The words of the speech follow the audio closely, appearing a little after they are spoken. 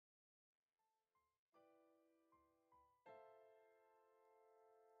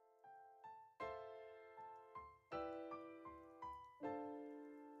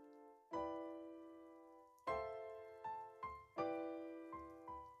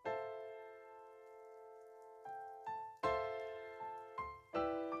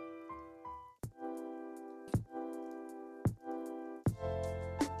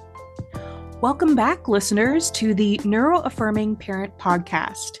Welcome back, listeners, to the Neuroaffirming Parent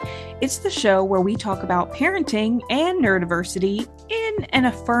Podcast. It's the show where we talk about parenting and neurodiversity in an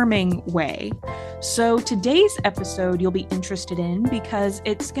affirming way. So, today's episode you'll be interested in because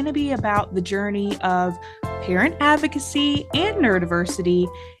it's going to be about the journey of parent advocacy and neurodiversity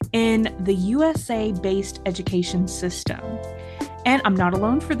in the USA-based education system. And I'm not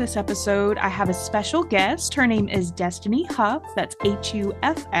alone for this episode. I have a special guest. Her name is Destiny Huff. That's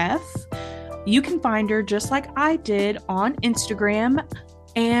Huff. You can find her just like I did on Instagram.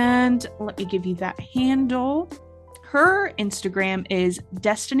 And let me give you that handle. Her Instagram is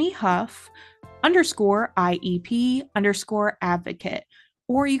Destiny Huff _IEP_advocate.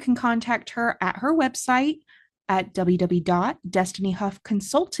 Or you can contact her at her website at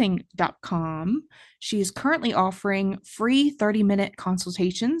www.destinyhuffconsulting.com. She is currently offering free 30-minute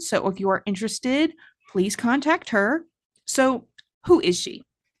consultations. So if you are interested, please contact her. So who is she?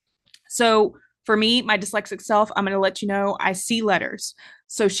 So for me, my dyslexic self, I'm going to let you know I see letters.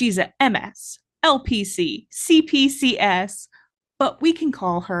 So she's a MS, LPC, CPCS, but we can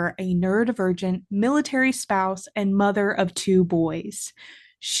call her a neurodivergent military spouse and mother of two boys.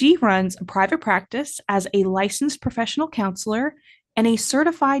 She runs a private practice as a licensed professional counselor and a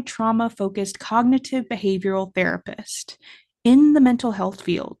certified trauma-focused cognitive behavioral therapist in the mental health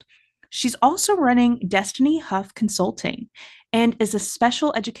field. She's also running Destiny Huff Consulting and is a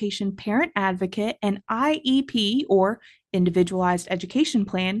special education parent advocate and IEP, or individualized education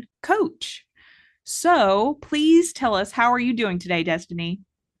plan, coach. So please tell us, how are you doing today, Destiny?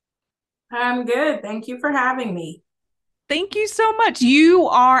 I'm good. Thank you for having me. Thank you so much.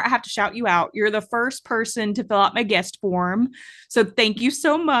 I have to shout you out. You're the first person to fill out my guest form. So thank you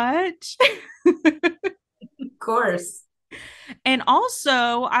so much. Of course. And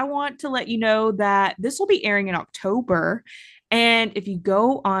also, I want to let you know that this will be airing in October. And if you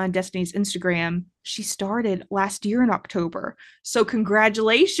go on Destiny's Instagram, she started last year in October. So,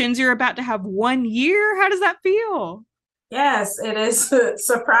 congratulations, you're about to have 1 year. How does that feel? Yes, it is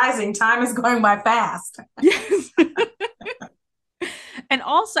surprising. Time is going by fast. Yes. And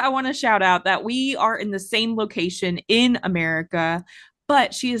also, I want to shout out that we are in the same location in America,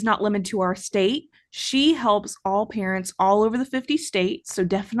 but she is not limited to our state. She helps all parents all over the 50 states. So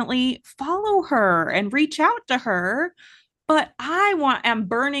definitely follow her and reach out to her. But I'm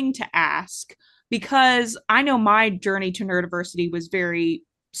burning to ask because I know my journey to neurodiversity was very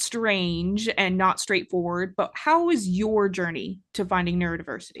strange and not straightforward. But how was your journey to finding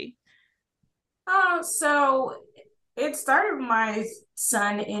neurodiversity? So it started when my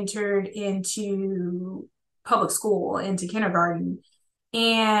son entered into public school, into kindergarten,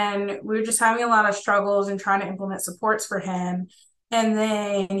 and we were just having a lot of struggles and trying to implement supports for him. And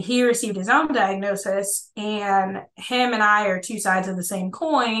then he received his own diagnosis, and him and I are two sides of the same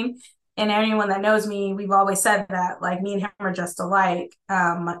coin. And anyone that knows me, we've always said that, like, me and him are just alike,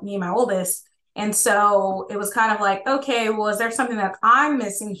 me and my oldest. And so it was kind of like, okay, well, is there something that I'm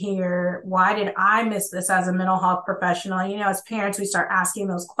missing here? Why did I miss this as a mental health professional? You know, as parents, we start asking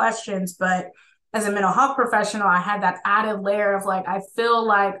those questions, but as a mental health professional, I had that added layer of like, I feel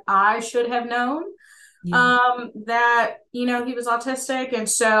like I should have known Yeah. that, you know, he was autistic. And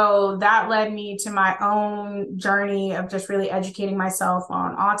so that led me to my own journey of just really educating myself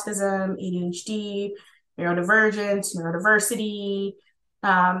on autism, ADHD, neurodivergence, neurodiversity,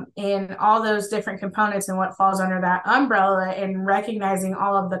 and all those different components and what falls under that umbrella, and recognizing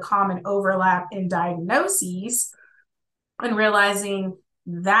all of the common overlap in diagnoses and realizing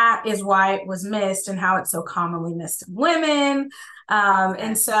that is why it was missed and how it's so commonly missed in women.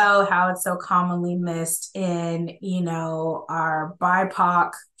 And so how it's so commonly missed in, you know, our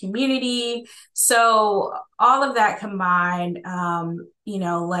BIPOC community. So all of that combined, you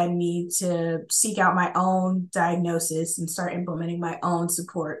know, led me to seek out my own diagnosis and start implementing my own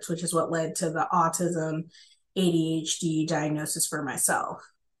supports, which is what led to the autism ADHD diagnosis for myself.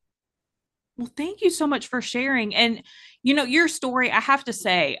 Well, thank you so much for sharing. And, your story, I have to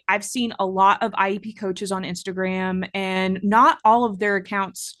say, I've seen a lot of IEP coaches on Instagram, and not all of their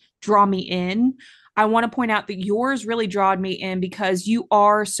accounts draw me in. I want to point out that yours really drawed me in because you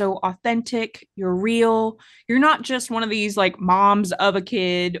are so authentic, you're real. You're not just one of these like moms of a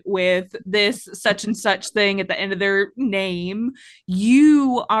kid with this such and such thing at the end of their name.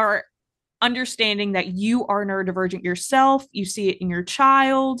 You are understanding that you are neurodivergent yourself, you see it in your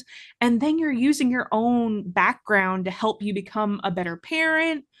child, and then you're using your own background to help you become a better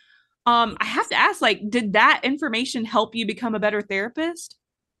parent. I have to ask, like, did that information help you become a better therapist?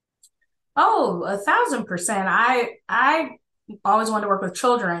 Oh, 1,000%. I always wanted to work with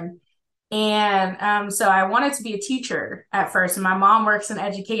children. And so I wanted to be a teacher at first, and my mom works in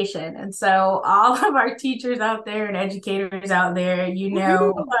education. And so all of our teachers out there and educators out there,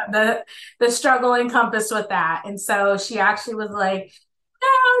 Woohoo. the struggle encompassed with that. And so she actually was like, no,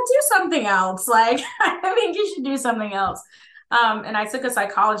 do something else. Like, I think you should do something else. And I took a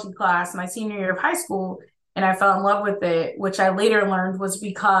psychology class my senior year of high school, and I fell in love with it, which I later learned was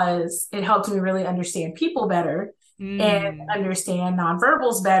because it helped me really understand people better and Mm. understand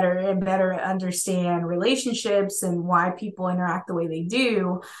nonverbals better and better understand relationships and why people interact the way they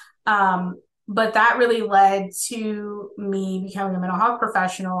do. But that really led to me becoming a mental health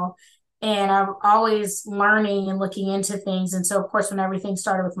professional. And I'm always learning and looking into things. And so, of course, when everything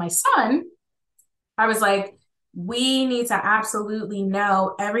started with my son, I was like, we need to absolutely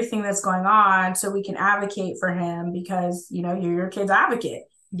know everything that's going on so we can advocate for him because, you're your kid's advocate.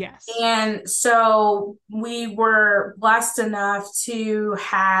 Yes. And so we were blessed enough to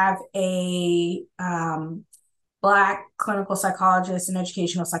have a Black clinical psychologist and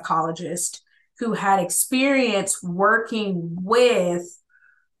educational psychologist who had experience working with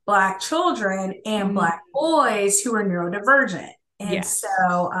Black children and Mm. Black boys who are neurodivergent. And Yes.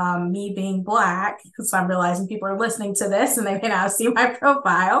 so, me being Black, because I'm realizing people are listening to this and they may now see my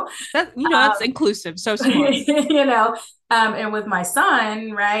profile, That, that's inclusive. So smart. you know, and with my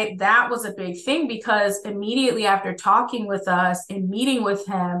son, right, that was a big thing because immediately after talking with us and meeting with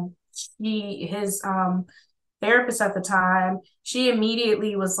him, his therapist at the time, she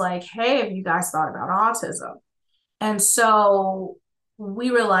immediately was like, "Hey, have you guys thought about autism?" And so we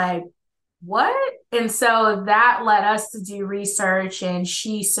were like, "What?" And so that led us to do research, and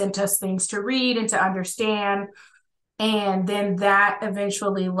she sent us things to read and to understand. And then that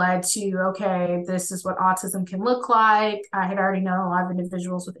eventually led to, okay, this is what autism can look like. I had already known a lot of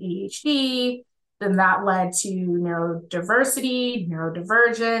individuals with ADHD. Then that led to neurodiversity,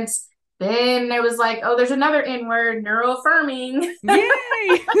 neurodivergence. Then it was like, oh, there's another N word, neuroaffirming.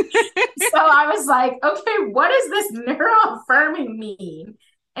 Yay. So I was like, okay, what does this neuroaffirming mean?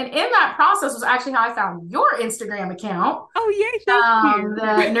 And in that process was actually how I found your Instagram account, Oh, yay. Thank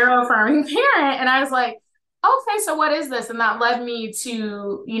the you. neuroaffirming parent. And I was like, okay, so what is this? And that led me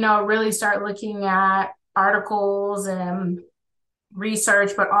to, really start looking at articles and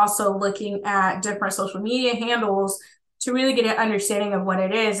research, but also looking at different social media handles to really get an understanding of what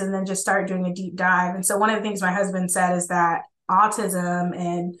it is and then just start doing a deep dive. And so one of the things my husband said is that autism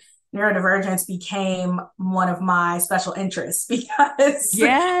and neurodivergence became one of my special interests because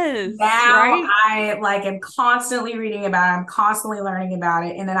Yes. now Right. I like am constantly reading about it, I'm constantly learning about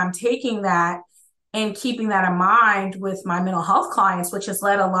it, and then I'm taking that and keeping that in mind with my mental health clients, which has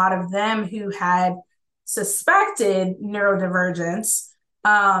led a lot of them who had suspected neurodivergence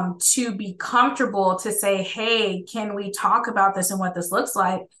to be comfortable to say, hey, can we talk about this and what this looks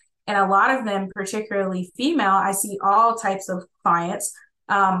like? And a lot of them, particularly female, I see all types of clients,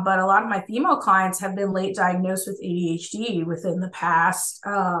 but a lot of my female clients have been late diagnosed with ADHD within the past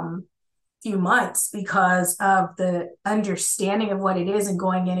few months because of the understanding of what it is and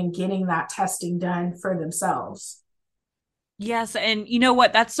going in and getting that testing done for themselves. Yes. And you know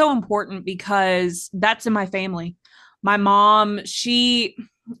what? That's so important because that's in my family. My mom,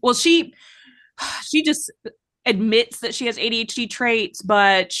 well, she just admits that she has ADHD traits,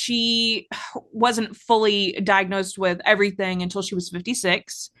 but she wasn't fully diagnosed with everything until she was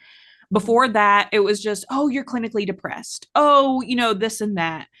 56. Before that, it was just, oh, you're clinically depressed. Oh, this and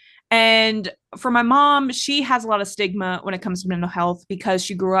that. And for my mom, she has a lot of stigma when it comes to mental health because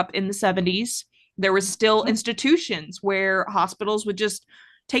she grew up in the 70s. There was still institutions where hospitals would just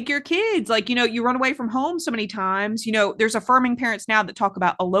take your kids. Like, you run away from home so many times. There's affirming parents now that talk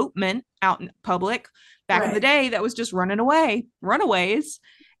about elopement out in public. Back in the Right. day, that was just running away, runaways.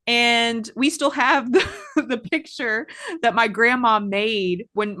 And we still have the picture that my grandma made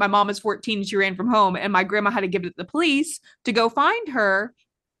when my mom was 14. She ran from home, and my grandma had to give it to the police to go find her.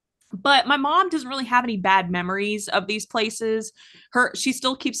 But my mom doesn't really have any bad memories of these places. She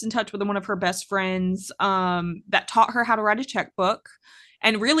still keeps in touch with one of her best friends that taught her how to write a checkbook.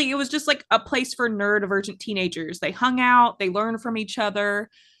 And really, it was just like a place for neurodivergent teenagers. They hung out, they learned from each other.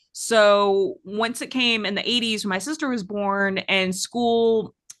 So once it came in the 80s when my sister was born and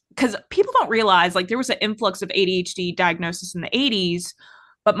school, because people don't realize like there was an influx of ADHD diagnosis in the 80s,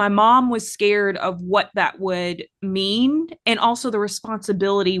 but my mom was scared of what that would mean and also the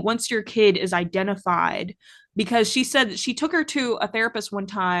responsibility once your kid is identified. Because she said that she took her to a therapist one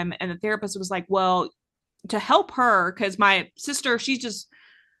time, and the therapist was like, well, to help her, because my sister, she's just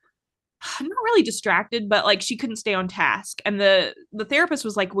not really distracted, but like she couldn't stay on task. And the therapist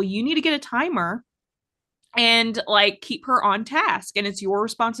was like, well, you need to get a timer and like keep her on task, and it's your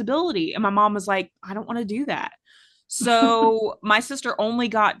responsibility. And my mom was like, I don't want to do that. So my sister only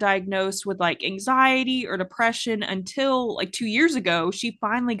got diagnosed with like anxiety or depression until like 2 years ago. She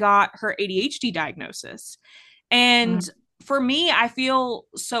finally got her ADHD diagnosis. And for me, I feel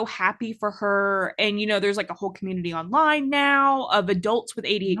so happy for her. And, there's like a whole community online now of adults with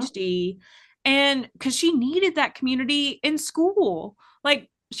ADHD. And because she needed that community in school. Like,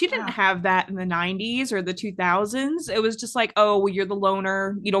 she didn't Yeah. have that in the 90s or the 2000s. It was just like, oh, well, you're the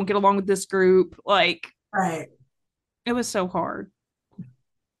loner. You don't get along with this group. Like, Right. it was so hard.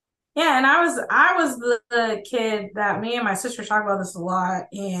 Yeah, and I was the kid that me and my sister talk about this a lot,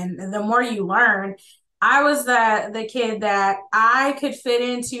 and the more you learn, I was the kid that I could fit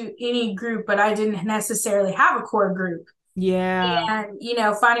into any group, but I didn't necessarily have a core group. Yeah.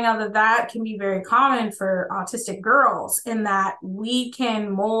 And finding out that that can be very common for autistic girls, in that we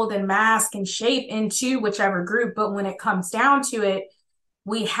can mold and mask and shape into whichever group, but when it comes down to it,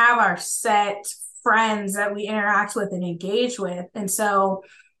 we have our set friends that we interact with and engage with. And so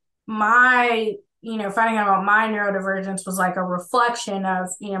my finding out about my neurodivergence was like a reflection of,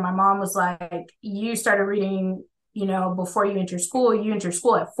 my mom was like, you started reading, before you enter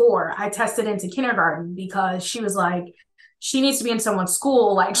school at 4. I tested into kindergarten because she was like, she needs to be in someone's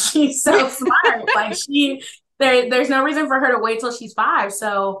school, like she's so smart, like there's no reason for her to wait till she's 5.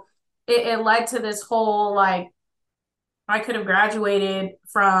 So it led to this whole, like, I could have graduated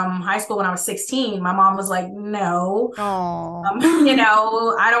from high school when I was 16. My mom was like, no, Oh.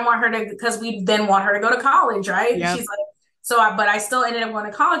 I don't want her to, because we then want her to go to college, right? And Yep. she's like, but I still ended up going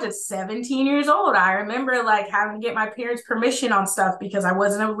to college at 17 years old. I remember like having to get my parents' permission on stuff because I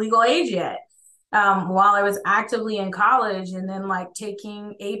wasn't of legal age yet. While I was actively in college, and then like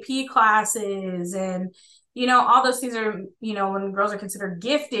taking AP classes, and all those things are, when girls are considered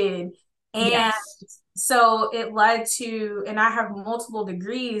gifted. And Yes. so it led to, and I have multiple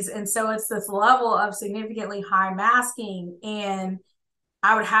degrees, and so it's this level of significantly high masking, and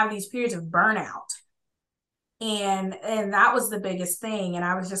I would have these periods of burnout, and that was the biggest thing. And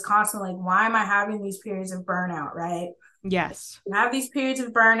I was just constantly like, why am I having these periods of burnout, right? Yes. You have these periods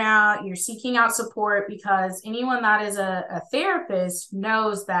of burnout, you're seeking out support, because anyone that is a therapist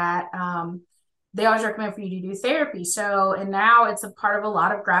knows that they always recommend for you to do therapy. So, and now it's a part of a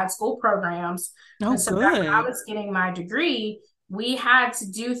lot of grad school programs. Oh, And so back when I good. was getting my degree, we had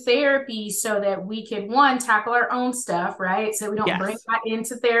to do therapy so that we could, one, tackle our own stuff, right? So we don't bring Yes. that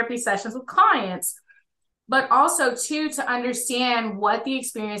into therapy sessions with clients, but also two, to understand what the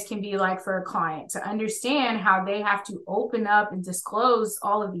experience can be like for a client, to understand how they have to open up and disclose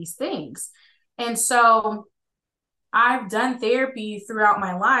all of these things. And so I've done therapy throughout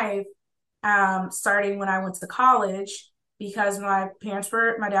my life, starting when I went to college, because my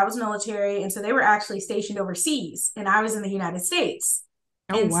dad was military, and so they were actually stationed overseas, and I was in the United States.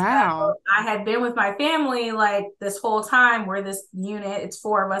 Oh, And so wow. I had been with my family like this whole time. We're this unit, it's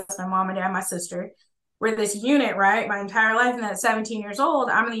 4 of us, my mom and dad, my sister. We're this unit, right? My entire life. And at 17 years old,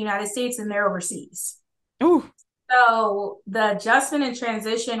 I'm in the United States and they're overseas. Oh, So the adjustment and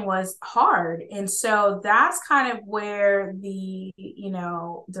transition was hard. And so that's kind of where the,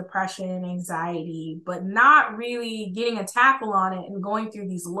 depression, anxiety, but not really getting a tackle on it, and going through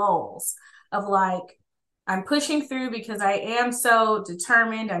these lulls of like, I'm pushing through because I am so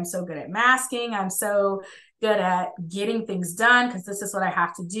determined. I'm so good at masking. I'm so good at getting things done because this is what I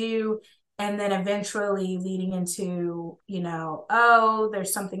have to do. And then eventually leading into, oh,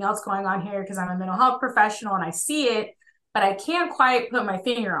 there's something else going on here because I'm a mental health professional and I see it, but I can't quite put my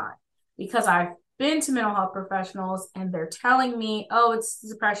finger on it, because I've been to mental health professionals and they're telling me, oh, it's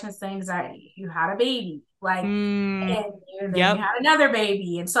depression, it's anxiety. You had a baby, like, mm, and then you yep. had another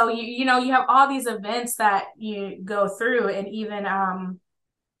baby. And so you have all these events that you go through. And even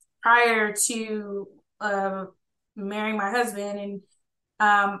prior to marrying my husband, and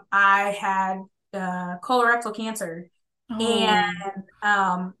I had colorectal cancer. And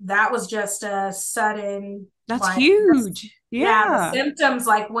Oh, that was just a sudden, that's like, huge. yeah, the Yeah. symptoms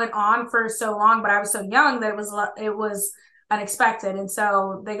like went on for so long, but I was so young that it was unexpected. And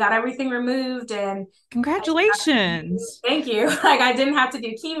so they got everything removed, and Congratulations. thank you. Like, I didn't have to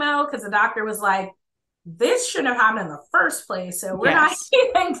do chemo because the doctor was like, this shouldn't have happened in the first place. So we're not Yes.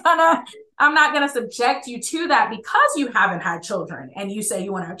 even I'm not gonna subject you to that because you haven't had children and you say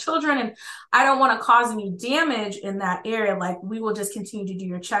you want to have children. And I don't want to cause any damage in that area. Like, we will just continue to do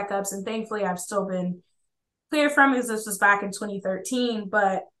your checkups. And thankfully I've still been clear from it, because this was back in 2013.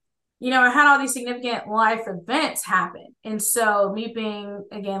 But I had all these significant life events happen. And so me being,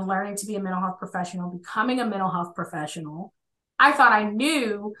 again, learning to be a mental health professional, becoming a mental health professional, I thought I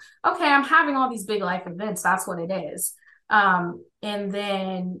knew, okay, I'm having all these big life events. That's what it is. And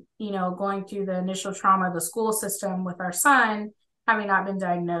then, going through the initial trauma of the school system with our son, having not been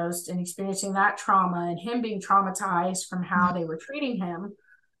diagnosed and experiencing that trauma and him being traumatized from how they were treating him.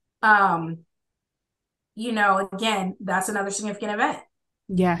 Um, again, that's another significant event.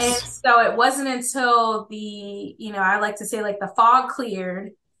 And Yes. so it wasn't until I like to say like the fog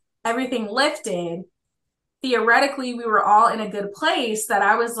cleared, everything lifted, theoretically we were all in a good place, that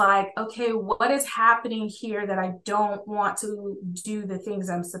I was like, okay, what is happening here that I don't want to do the things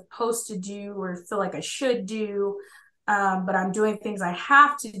I'm supposed to do or feel like I should do, but I'm doing things I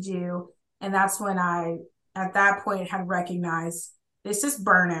have to do. And that's when I, at that point, had recognized this is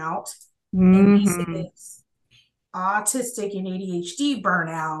burnout, and this Hmm. is autistic and ADHD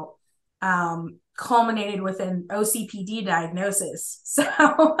burnout, culminated with an OCPD diagnosis. So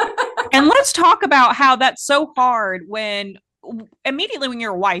And let's talk about how that's so hard when immediately when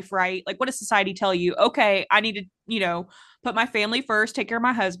you're a wife, right? Like, what does society tell you? Okay, I need to, put my family first, take care of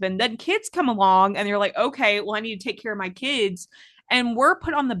my husband. Then kids come along and you're like, okay, well, I need to take care of my kids. And we're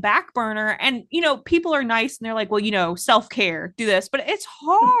put on the back burner. And, people are nice and they're like, well, self care, do this. But it's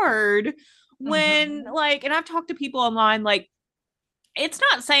hard when, mhm. like, and I've talked to people online, like, it's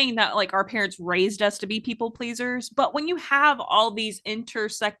not saying that like our parents raised us to be people pleasers, but when you have all these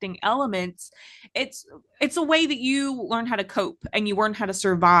intersecting elements, it's a way that you learn how to cope and you learn how to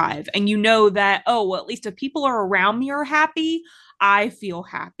survive, and you know that, oh well, at least if people are around me are happy, I feel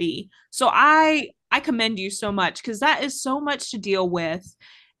happy. So I commend you so much, because that is so much to deal with.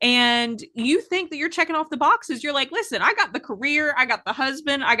 And you think that you're checking off the boxes. You're like, listen, I got the career, I got the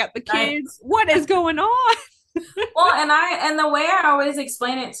husband, I got the Right. kids. What is going on? Well, and the way I always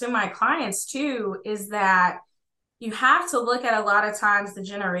explain it to my clients too is that you have to look at a lot of times the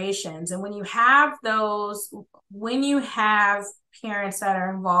generations. And when you have parents that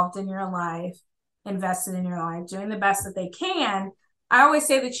are involved in your life, invested in your life, doing the best that they can, I always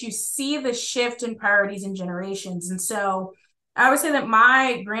say that you see the shift in priorities and generations. And so I would say that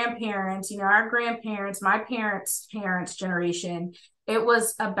my grandparents, our grandparents, my parents' generation, it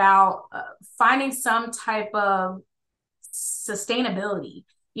was about finding some type of sustainability.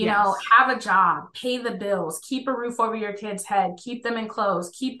 Yes. Have a job, pay the bills, keep a roof over your kids' head, keep them in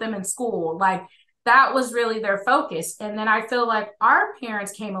clothes, keep them in school. Like that was really their focus. And then I feel like our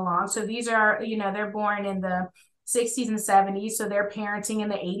parents came along. So these are, they're born in the 60s and 70s. So they're parenting in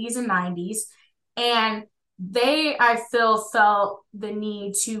the 80s and 90s. And they, I feel, felt the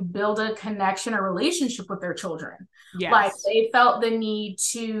need to build a connection or relationship with their children. Like Yes. they felt the need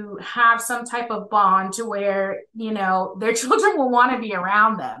to have some type of bond to where, their children will want to be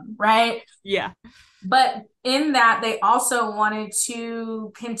around them, right? Yeah. But in that, they also wanted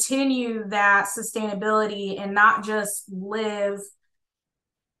to continue that sustainability and not just live,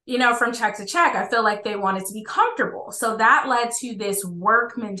 from check to check. I feel like they wanted to be comfortable. So that led to this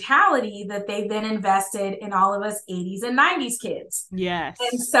work mentality that they then invested in all of us 80s and 90s kids. And Yes.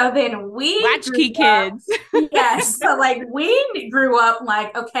 so then we grew Latchkey up, kids. yes. So like we grew up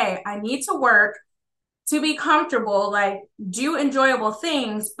like, okay, I need to work to be comfortable, like do enjoyable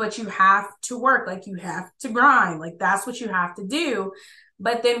things, but you have to work, like you have to grind, like that's what you have to do.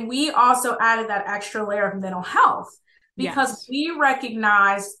 But then we also added that extra layer of mental health because Yes. we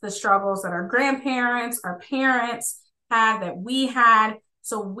recognized the struggles that our grandparents, our parents had, that we had.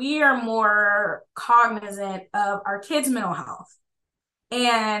 So we are more cognizant of our kids' mental health.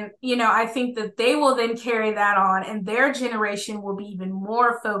 And, I think that they will then carry that on, and their generation will be even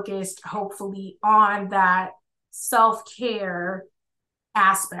more focused, hopefully, on that self care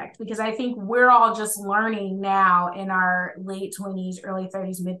aspect. Because I think we're all just learning now in our late 20s, early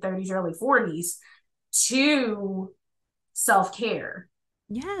 30s, mid 30s, early 40s to self care.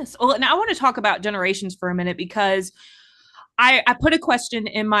 Yes. Well, now I want to talk about generations for a minute, because I put a question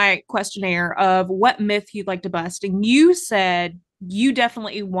in my questionnaire of what myth you'd like to bust. And you said you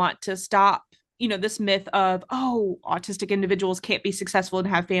definitely want to stop, this myth of, oh, autistic individuals can't be successful and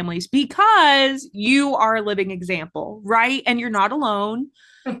have families, because you are a living example, right? And you're not alone.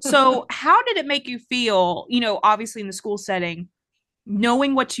 So, how did it make you feel, obviously in the school setting,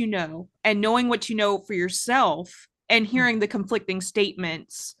 knowing what you know and knowing what you know for yourself and hearing the conflicting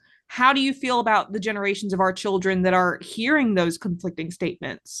statements? How do you feel about the generations of our children that are hearing those conflicting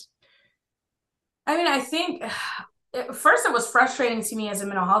statements? I mean, I think first it was frustrating to me as a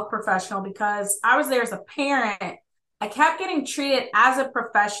mental health professional because I was there as a parent. I kept getting treated as a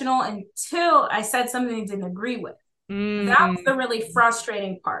professional until I said something they didn't agree with. That was the Mm, really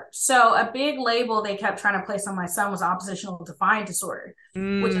frustrating part. So a big label they kept trying to place on my son was oppositional defiant disorder,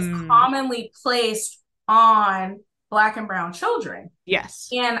 which is mm, commonly placed on Black and brown children. Yes.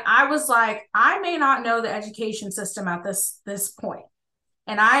 And I was like, I may not know the education system at this point,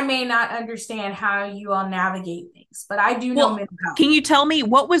 and I may not understand how you all navigate things, but I do know Well, mental health. can you tell me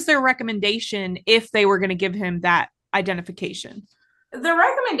what was their recommendation if they were going to give him that identification? The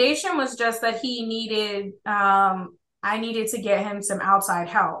recommendation was just that he needed, I needed to get him some outside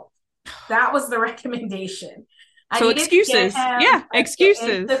help. That was the recommendation. I So needed to get excuses. him Yeah, get into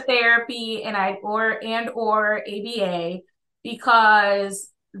excuses. therapy or ABA, because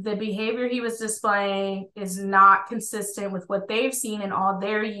the behavior he was displaying is not consistent with what they've seen in all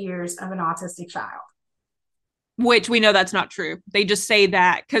their years of an autistic child. Which we know that's not true. They just say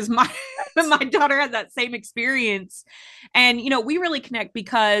that because my Right. my daughter had that same experience. And we really connect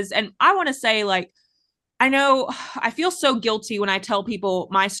because, and I want to say, like, I know I feel so guilty when I tell people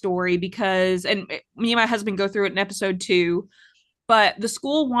my story because, and me and my husband go through it in episode 2, but the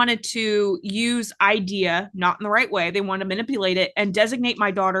school wanted to use IDEA not in the right way. They wanted to manipulate it and designate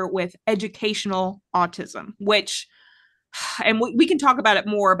my daughter with educational autism, which, and we can talk about it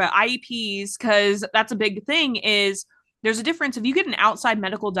more about IEPs because that's a big thing. Is there's a difference if you get an outside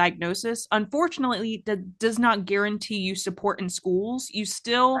medical diagnosis, unfortunately that does not guarantee you support in schools. You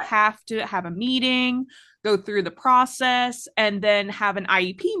still Right. have to have a meeting, go through the process, and then have an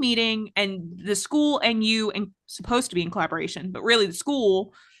IEP meeting, and the school and you, and supposed to be in collaboration, but really the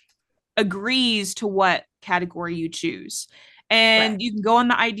school agrees to what category you choose. Right. And you can go on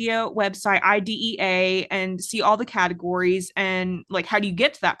the IDEA website, IDEA, and see all the categories and like how do you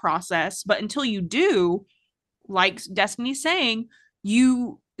get to that process. But until you do, like Destiny's saying,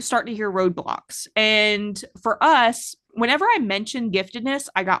 you start to hear roadblocks. And for us, whenever I mentioned giftedness,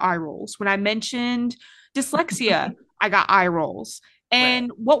 I got eye rolls. When I mentioned dyslexia, I got eye rolls. Right.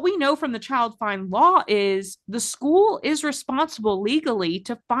 And what we know from the child find law is the school is responsible legally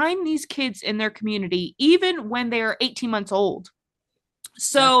to find these kids in their community, even when they're 18 months old. Yep.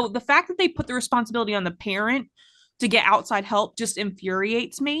 So the fact that they put the responsibility on the parent to get outside help just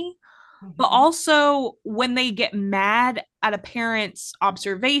infuriates me. But Mm-hmm. also, when they get mad at a parent's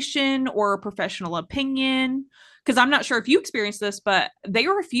observation or a professional opinion, because I'm not sure if you experienced this, but they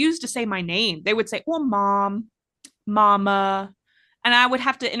refused to say my name. They would say, well, mom, mama. And I would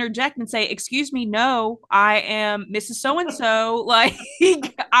have to interject and say, excuse me, no, I am Mrs. So and so. Like,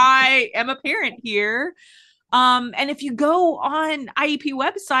 I am a parent here. And if you go on IEP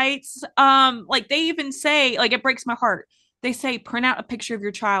websites, like they even say, like it breaks my heart. They say print out a picture of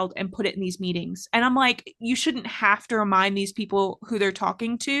your child and put it in these meetings. And I'm like, you shouldn't have to remind these people who they're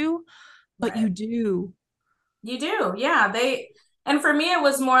talking to, but you Right. do. You do. Yeah. And for me, it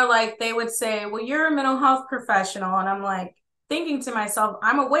was more like they would say, well, you're a mental health professional. And I'm like, thinking to myself,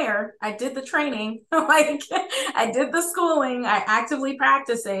 I'm aware. I did the training. Like, I did the schooling. I actively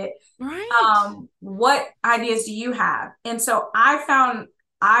practice it. Right. What ideas do you have? And so I found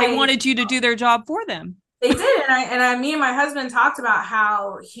They I wanted you to do their job for them. they did, me and my husband talked about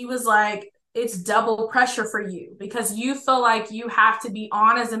how he was like, it's double pressure for you because you feel like you have to be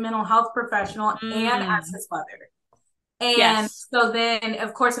on as a mental health professional and as Mm, his mother. And yes. so then,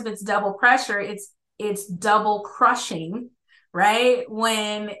 of course, if it's double pressure, it's double crushing, right?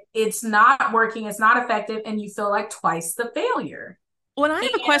 When it's not working, it's not effective, and you feel like twice the failure. Well, I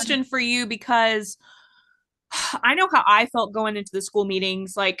have a And question for you because I know how I felt going into the school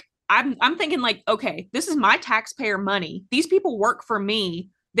meetings. Like I'm thinking like, okay, this is my taxpayer money. These people work for me.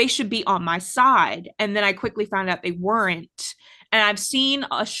 They should be on my side. And then I quickly found out they weren't. And I've seen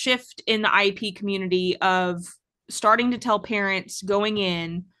a shift in the IEP community of starting to tell parents going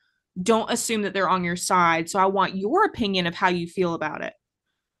in, don't assume that they're on your side. So I want your opinion of how you feel about it.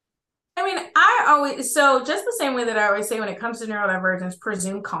 I mean, I always, so just the same way that I always say when it comes to neurodivergence,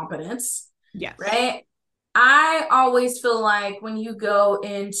 presume competence, Yes. right? I always feel like when you go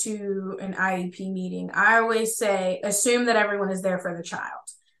into an IEP meeting, I always say, assume that everyone is there for the child.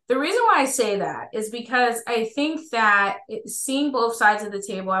 The reason why I say that is because I think that seeing both sides of the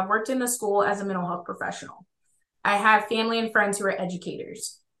table, I've worked in the school as a mental health professional. I have family and friends who are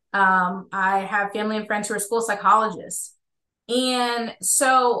educators. I have family and friends who are school psychologists. And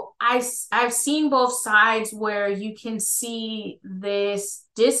so I've seen both sides where you can see this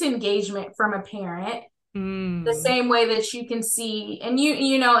disengagement from a parent the Mm. same way that you can see, and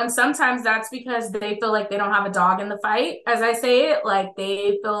and sometimes that's because they feel like they don't have a dog in the fight, as I say it, like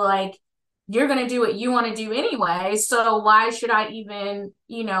they feel like you're going to do what you want to do anyway, so why should I even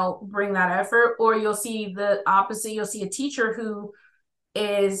bring that effort? Or you'll see the opposite. You'll see a teacher who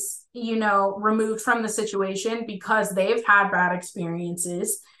is removed from the situation because they've had bad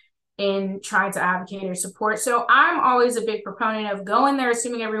experiences, in trying to advocate or support. So I'm always a big proponent of going there,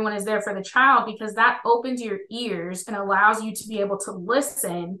 assuming everyone is there for the child, because that opens your ears and allows you to be able to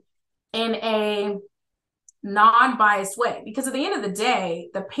listen in a non-biased way. Because at the end of the day,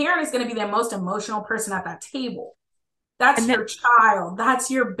 the parent is going to be the most emotional person at that table. That's And then, your child. That's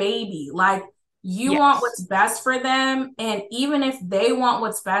your baby. Like, you want yes. what's best for them. And even if they want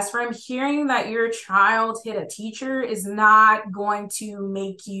what's best for them, hearing that your child hit a teacher is not going to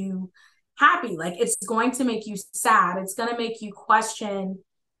make you happy. Like, it's going to make you sad. It's going to make you question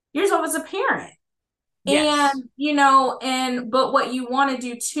yourself as a parent. Yes. But what you want to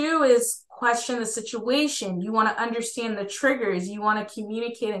do too is question the situation. You want to understand the triggers. You want to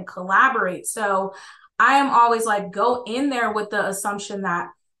communicate and collaborate. So I am always like, go in there with the assumption that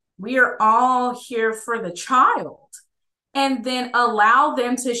we are all here for the child, and then allow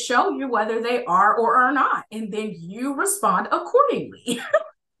them to show you whether they are or are not. And then you respond accordingly.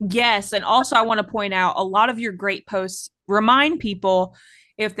 Yes. And also, I want to point out a lot of your great posts remind people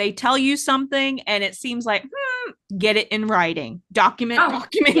if they tell you something and it seems like, get it in writing, document, Oh,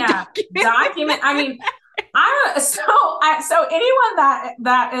 document, yeah. document. Document. I mean, so anyone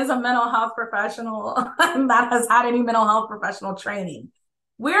that is a mental health professional that has had any mental health professional training,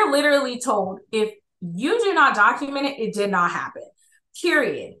 we're literally told if you do not document it, it did not happen.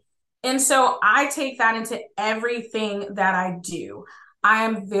 Period. And so I take that into everything that I do. I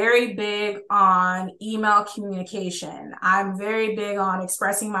am very big on email communication. I'm very big on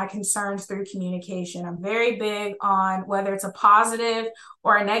expressing my concerns through communication. I'm very big on whether it's a positive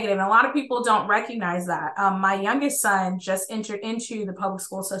or a negative. And a lot of people don't recognize that. My youngest son just entered into the public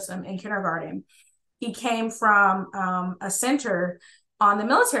school system in kindergarten. He came from a center on the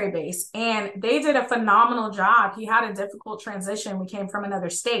military base, and they did a phenomenal job. He had a difficult transition. We came from another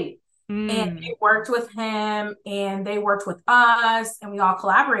state, and they Mm. worked with him and they worked with us, and we all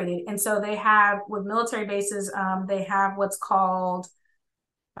collaborated. And so they have, with military bases, they have what's called,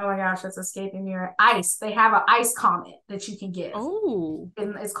 oh my gosh, it's escaping me, ICE. They have an ICE comment that you can give, Oh,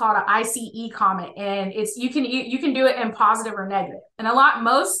 and it's called an ICE comment, and it's you can do it in positive or negative. And a lot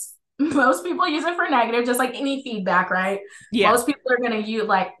most people use it for negative, just like any feedback, right? yeah. Most people are going to use,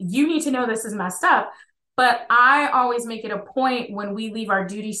 like, you need to know this is messed up. But I always make it a point when we leave our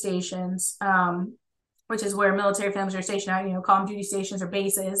duty stations, which is where military families are stationed at, call them duty stations or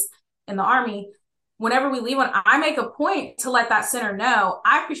bases in the Army. Whenever we leave one, I make a point to let that center know,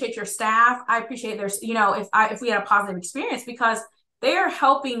 I appreciate your staff. I appreciate their, if we had a positive experience, because they are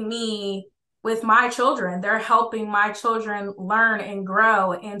helping me with my children. They're helping my children learn and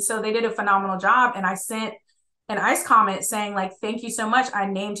grow. And so they did a phenomenal job. And I sent an ICE comment saying, like, thank you so much. I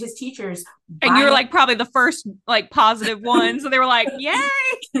named his teachers And by you're name. like probably the first like positive one. So they were like, yay.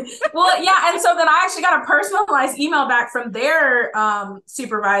 Well, yeah. And so then I actually got a personalized email back from their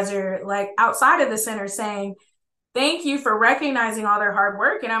supervisor, like outside of the center, saying, thank you for recognizing all their hard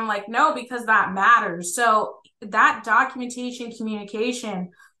work. And I'm like, no, because that matters. So that documentation,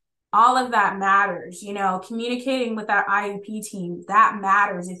 communication, all of that matters. Communicating with that IEP team, that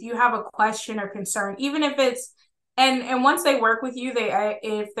matters. If you have a question or concern, even if it's, and once they work with you,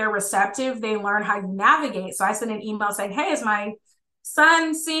 if they're receptive, they learn how you navigate. So I sent an email saying, hey, is my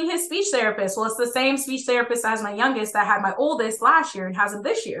son seeing his speech therapist? Well, it's the same speech therapist as my youngest that had my oldest last year and has him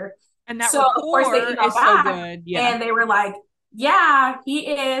this year. And that So of course they rapport emailed is so back good. Yeah. and they were like, yeah, he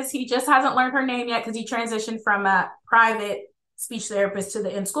is. He just hasn't learned her name yet because he transitioned from a private speech therapist to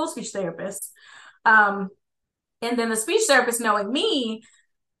the in-school speech therapist. Um, and then the speech therapist, knowing me,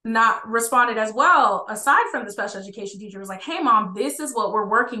 not responded as well. Aside from the special education teacher, was like, hey, mom, this is what we're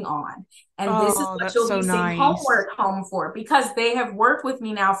working on. And this is Oh, what that's you'll so be seeing nice. homework home for, because they have worked with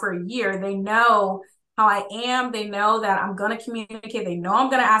me now for a year. They know how I am. They know that I'm going to communicate. They know I'm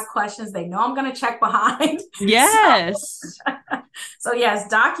going to ask questions. They know I'm going to check behind. so, Yes. so yes,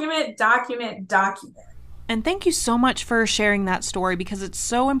 document, document, document. And thank you so much for sharing that story because it's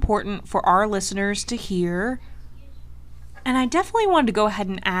so important for our listeners to hear. And I definitely wanted to go ahead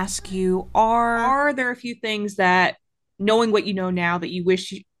and ask you, are there a few things that, knowing what you know now, that you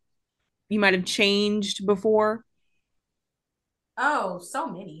wish you might have changed before? Oh, so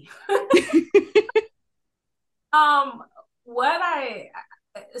many. Um, what I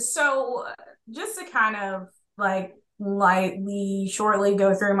so just to kind of like lightly shortly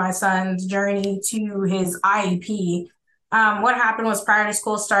go through my son's journey to his IEP. What happened was, prior to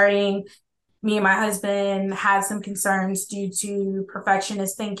school starting, me and my husband had some concerns due to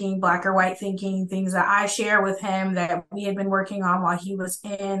perfectionist thinking, black or white thinking, things that I share with him that we had been working on while he was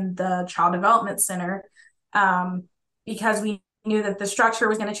in the child development center. Because we knew that the structure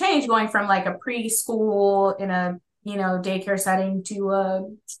was going to change, going from like a preschool in a daycare setting to a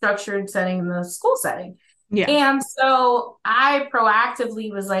structured setting in the school setting. Yeah. And so I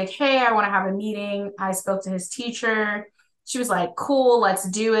proactively was like, hey, I want to have a meeting. I spoke to his teacher. She was like, cool, let's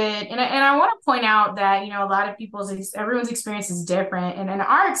do it. And I want to point out that, a lot of everyone's experience is different. And in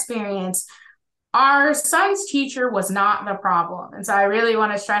our experience, our son's teacher was not the problem. And so I really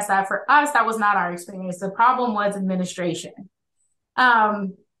want to stress that for us, that was not our experience. The problem was administration.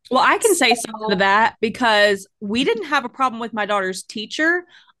 Um, Well, I can say something to so that because we didn't have a problem with my daughter's teacher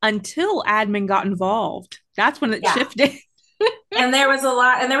until admin got involved. That's when it yeah, shifted. and there was a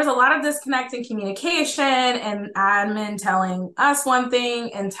lot of disconnect in communication and admin telling us one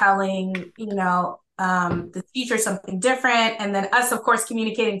thing and telling the teacher something different, and then us of course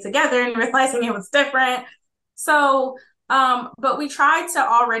communicating together and realizing it was different. So but we tried to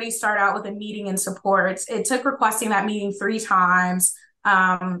already start out with a meeting and support. It took requesting that meeting 3 times.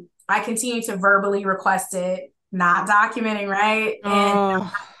 I continued to verbally request it, not documenting, right, and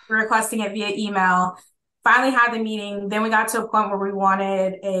Oh, requesting it via email. Finally had the meeting. Then we got to a point where we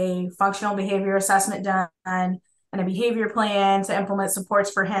wanted a functional behavior assessment done and a behavior plan to implement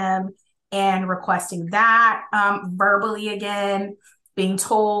supports for him, and requesting that verbally again, being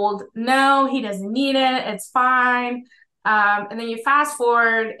told, no, he doesn't need it. It's fine. And then you fast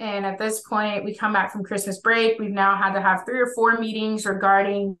forward, and at this point, we come back from Christmas break. We've now had to have 3 or 4 meetings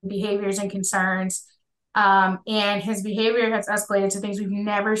regarding behaviors and concerns. And his behavior has escalated to things we've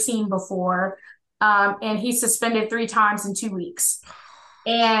never seen before. And he's suspended 3 times in 2 weeks.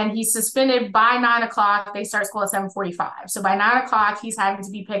 And he's suspended by 9 o'clock. They start school at 7:45. So by 9 o'clock, he's having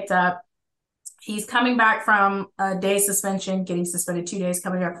to be picked up. He's coming back from a day suspension, getting suspended 2 days,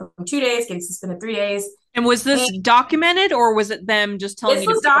 coming back from 2 days, getting suspended 3 days. and was And this documented or was it them just telling this you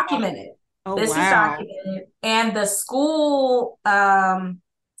to was pick him up? documented. Oh, This was wow. documented. And the school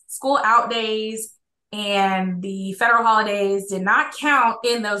out days and the federal holidays did not count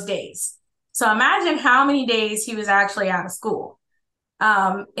in those days. So imagine how many days he was actually out of school.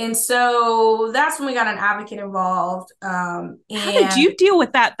 And so that's when we got an advocate involved. How did And you deal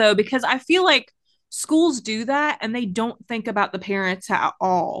with that though? Because I feel like schools do that and they don't think about the parents at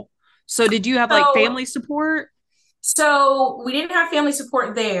all. So did you have like so family support? So we didn't have family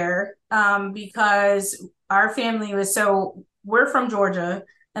support there because our family was we're from Georgia,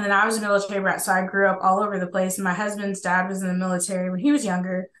 and then I was a military brat, so I grew up all over the place. And my husband's dad was in the military when he was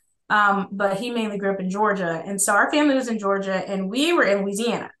younger, but he mainly grew up in Georgia, and so our family was in Georgia, and we were in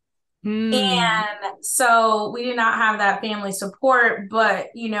Louisiana. Hmm. And so we did not have that family support, but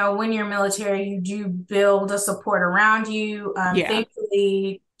when you're military, you do build a support around you. Yeah.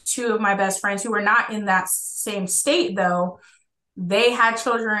 Thankfully, 2 of my best friends who were not in that same state, though, they had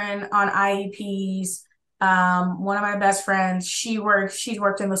children on IEPs. One of my best friends, she's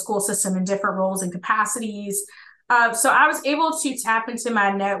worked in the school system in different roles and capacities. So I was able to tap into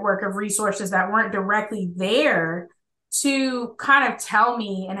my network of resources that weren't directly there to kind of tell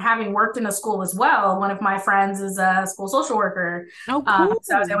me, and having worked in a school as well, one of my friends is a school social worker. Oh,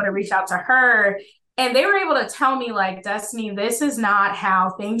 So I was able cool. to reach out to her, and they were able to tell me, like, Destiny, this is not how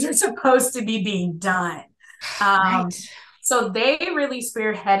things are supposed to be being done. Right. Um, so they really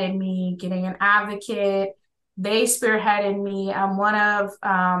spearheaded me getting an advocate. They spearheaded me. One of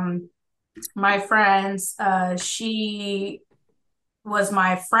my friends, she was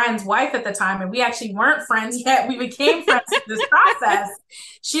my friend's wife at the time, and we actually weren't friends yet. We became friends through this process.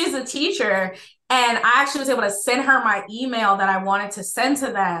 She's a teacher, and I actually was able to send her my email that I wanted to send to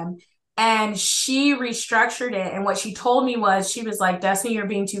them, and she restructured it. And what she told me was, she was like, Destiny, you're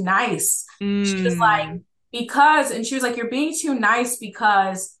being too nice. She was like, Mm. and she was like, you're being too nice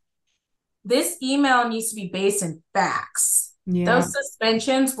because this email needs to be based in facts. Yeah. Those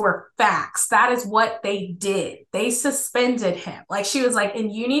suspensions were facts. That is what they did. They suspended him. Like, she was like,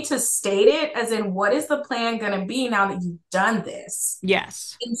 and you need to state it as in, what is the plan going to be now that you've done this?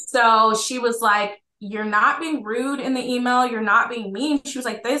 Yes. And so she was like, you're not being rude in the email. You're not being mean. She was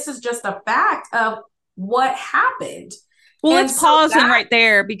like, this is just a fact of what happened. Well, And let's so pause in that right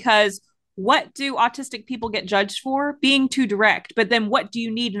there because what do autistic people get judged for? Being too direct. But then what do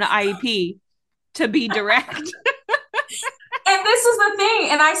you need in an IEP to be direct? And this is the thing,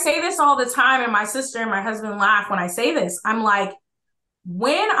 and I say this all the time, and my sister and my husband laugh when I say this. I'm like,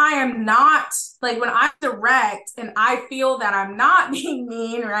 when I am not, like, when I'm direct and I feel that I'm not being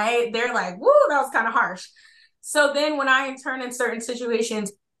mean, right? They're like, woo, that was kind of harsh. So then when I, in turn, in certain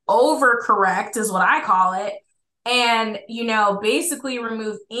situations, overcorrect is what I call it, and, basically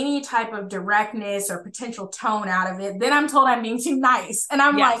remove any type of directness or potential tone out of it, then I'm told I'm being too nice. And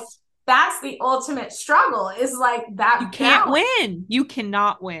I'm like, Yes. that's the ultimate struggle, is like You that can't balance. win. You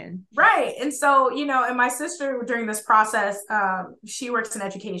cannot win. Right. And so, and my sister during this process, she works in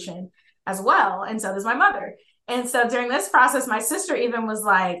education as well. And so does my mother. And so during this process, my sister even was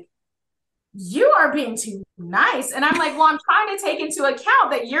like, you are being too nice. And I'm like, well, I'm trying to take into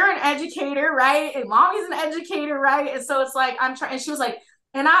account that you're an educator, right? And mommy's an educator, right? And so it's like, I'm trying, and she was like,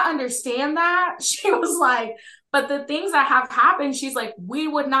 and I understand that. She was like, but the things that have happened, she's like, we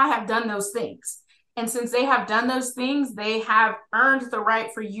would not have done those things. And since they have done those things, they have earned the right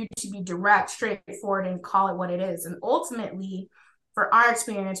for you to be direct, straightforward, and call it what it is. And ultimately, for our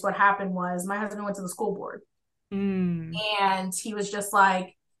experience, what happened was my husband went to the school board Mm. and he was just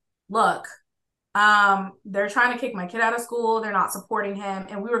like, look, they're trying to kick my kid out of school. They're not supporting him.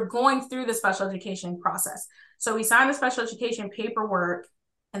 And we were going through the special education process. So we signed the special education paperwork,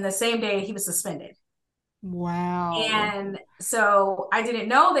 and the same day he was suspended. Wow. And so I didn't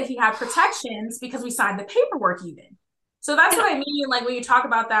know that he had protections because we signed the paperwork even. So that's And what I mean. Like when you talk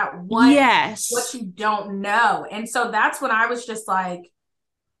about that, what yes. you don't know. And so that's when I was just like,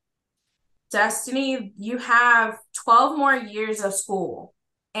 Destiny, you have 12 more years of school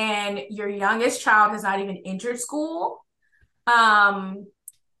and your youngest child has not even entered school. Um,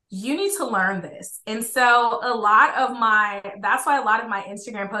 you need to learn this. And so that's why a lot of my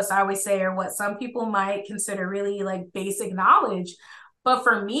Instagram posts I always say are what some people might consider really like basic knowledge. But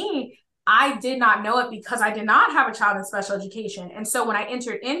for me, I did not know it because I did not have a child in special education. And so when I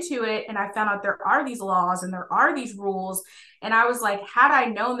entered into it and I found out there are these laws and there are these rules, and I was like, had I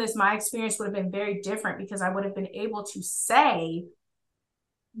known this, my experience would have been very different because I would have been able to say,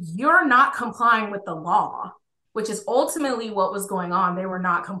 you're not complying with the law, which is ultimately what was going on. They were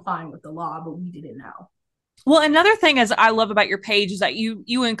not complying with the law, but we didn't know. Well, another thing is I love about your page is that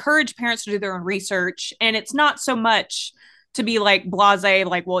you encourage parents to do their own research, and it's not so much to be like blasé,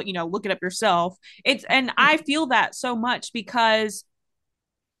 like, well, look it up yourself. It's and I feel that so much because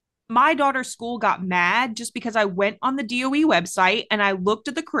my daughter's school got mad just because I went on the DOE website and I looked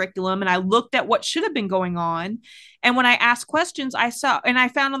at the curriculum and I looked at what should have been going on. And when I asked questions, I saw and I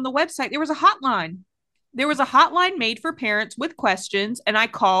found on the website there was a hotline. There was a hotline made for parents with questions, and I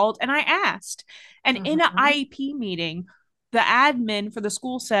called and I asked. And in an Mm-hmm. IEP meeting, the admin for the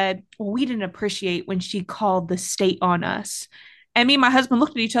school said, well, we didn't appreciate when she called the state on us. And me and my husband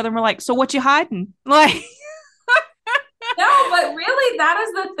looked at each other and we're like, so what you hiding? Like, No, but really that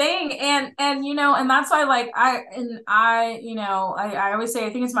is the thing. And and that's why like I always say I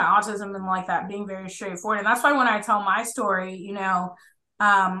think it's my autism and like that being very straightforward. And that's why when I tell my story,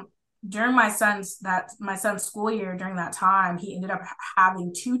 um during my son's school year, during that time, he ended up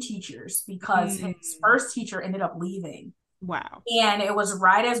having two teachers because his mm, first teacher ended up leaving. wow. And it was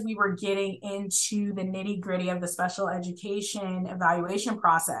right as we were getting into the nitty gritty of the special education evaluation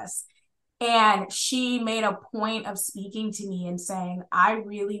process. And she made a point of speaking to me and saying, I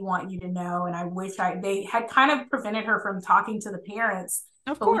really want you to know. And I wish they had kind of prevented her from talking to the parents,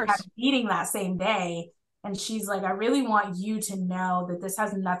 Of but we had course. a meeting that same day. And she's like, I really want you to know that this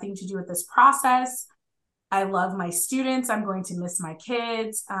has nothing to do with this process. I love my students. I'm going to miss my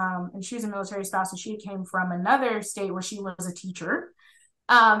kids. And she was a military spouse, and she came from another state where she was a teacher.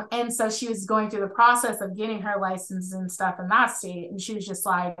 And so she was going through the process of getting her license and stuff in that state. And she was just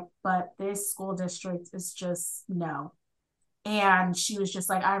like, but this school district is just no. And she was just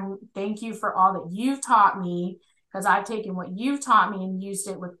like, thank you for all that you've taught me, because I've taken what you've taught me and used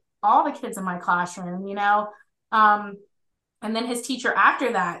it with all the kids in my classroom. Um, and then his teacher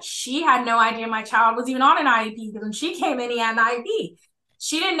after that, she had no idea my child was even on an IEP because when she came in, he had an IEP.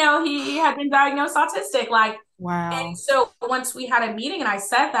 She didn't know he had been diagnosed autistic. Like, and Wow. so once we had a meeting and I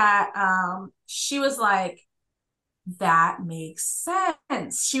said that, she was like, that makes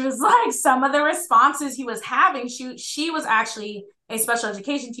sense. She was like, some of the responses he was having, she was actually a special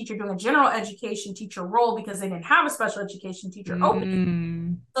education teacher doing a general education teacher role because they didn't have a special education teacher opening.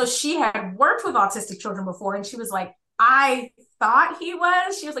 Mm, So she had worked with autistic children before, and she was like, I thought he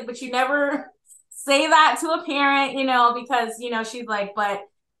was. She was like, but you never say that to a parent, because, she's like, but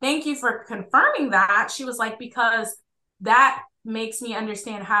thank you for confirming that. She was like, because that makes me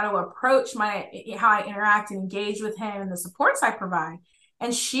understand how to approach how I interact and engage with him and the supports I provide.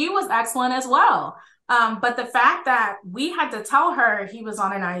 And she was excellent as well. But the fact that we had to tell her he was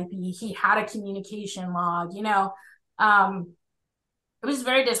on an IEP, he had a communication log, it was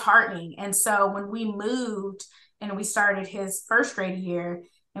very disheartening. And so when we moved and we started his first grade year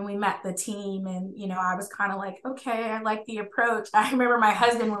and we met the team, and I was kind of like, okay, I like the approach. I remember my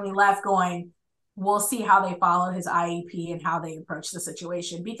husband when we left going, we'll see how they follow his IEP and how they approach the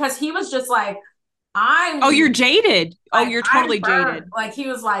situation, because he was just like, I'm Oh, you're weak. jaded. Oh, Like you're I'm totally burned. jaded. Like he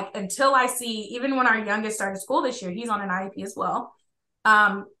was like, until I see, even when our youngest started school this year, he's on an IEP as well.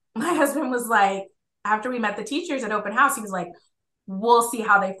 My husband was like, after we met the teachers at open house, he was like, we'll see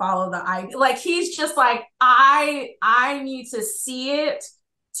how they follow the IEP. Like he's just like, I need to see it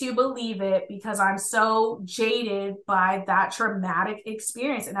to believe it because I'm so jaded by that traumatic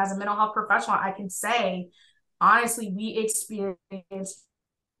experience. And as a mental health professional, I can say, honestly, we experienced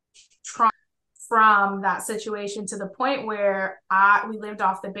trauma from that situation to the point where we lived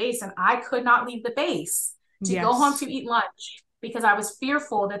off the base and I could not leave the base to go home Yes. to eat lunch because I was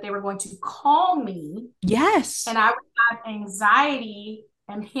fearful that they were going to call me Yes. and I would have anxiety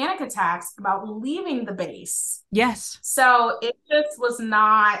and panic attacks about leaving the base. Yes. So it just was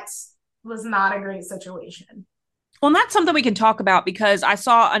not a great situation. Well, and that's something we can talk about because I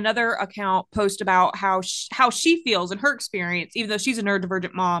saw another account post about how she feels in her experience, even though she's a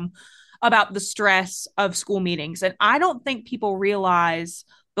neurodivergent mom, about the stress of school meetings. And I don't think people realize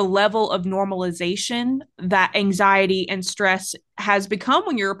the level of normalization that anxiety and stress has become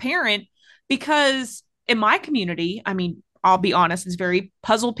when you're a parent. Because in my community, I mean, I'll be honest, it's very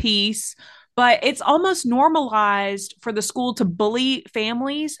puzzle piece, but it's almost normalized for the school to bully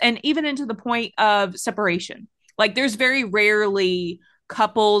families and even into the point of separation. Like there's very rarely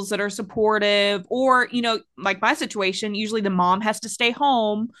couples that are supportive, or, like my situation, usually the mom has to stay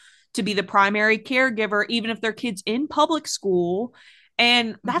home to be the primary caregiver, even if their kid's in public school.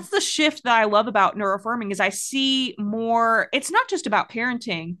 And Mhm. that's the shift that I love about neuroaffirming is I see more, it's not just about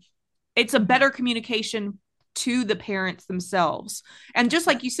parenting, it's a Mhm. better communication to the parents themselves. And just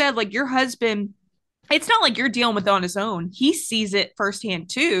Right. like you said, like your husband, it's not like you're dealing with it on his own. He sees it firsthand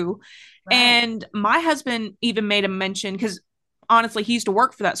too. Right. And my husband even made a mention because honestly, he used to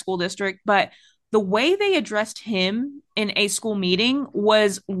work for that school district, but the way they addressed him in a school meeting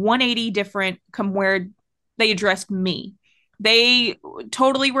was 180 different from where they addressed me. They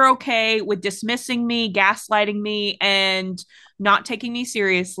totally were okay with dismissing me, gaslighting me, and not taking me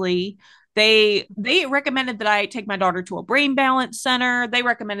seriously. They recommended that I take my daughter to a brain balance center. They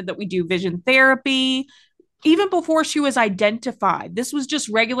recommended that we do vision therapy even before she was identified. This was just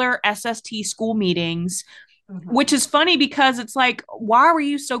regular SST school meetings, Mhm. which is funny because it's like, why were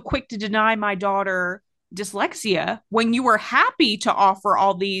you so quick to deny my daughter dyslexia when you were happy to offer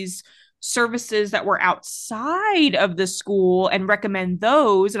all these services that were outside of the school and recommend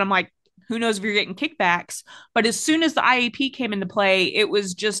those? And I'm like, who knows if you're getting kickbacks? But as soon as the IEP came into play, it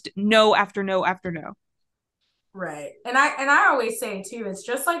was just no after no after no. Right. And I always say too, it's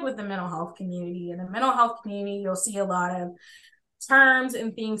just like with the mental health community. In the mental health community, you'll see a lot of terms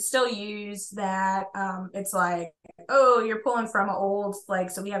and things still used that it's like, oh, you're pulling from an old, like,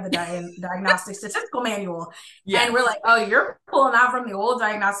 so we have the diagnostic statistical manual. And we're Yes. like, oh, you're pulling out from the old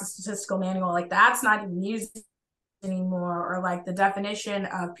diagnostic statistical manual. Like that's not even used anymore. Or like the definition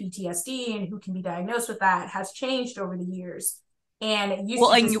of PTSD and who can be diagnosed with that has changed over the years. And it used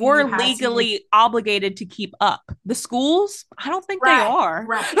Well, to and just be you you're had to just legally obligated to keep up. The schools, I don't think they right, are.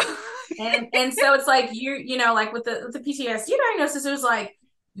 right. And so it's like like with the PTSD diagnosis, it was like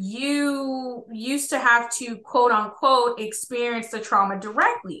you used to have to quote unquote experience the trauma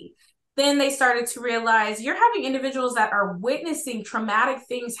directly. Then they started to realize you're having individuals that are witnessing traumatic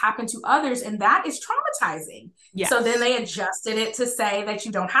things happen to others, and that is traumatizing. So then Yes. they adjusted it to say that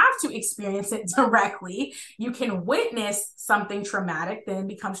you don't have to experience it directly. You can witness something traumatic, then it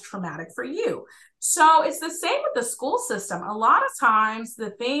becomes traumatic for you. So it's the same with the school system. A lot of times, the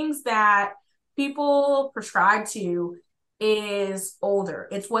things that people prescribe to is older.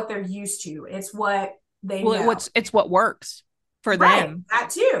 It's what they're used to. It's what they Well, know. it's what works for Right. them. That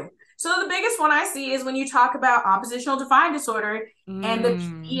too. So the biggest one I see is when you talk about oppositional defiant disorder and the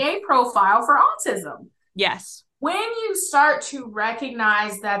Mm, PDA profile for autism. yes. When you start to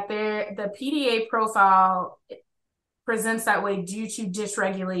recognize that the PDA profile presents that way due to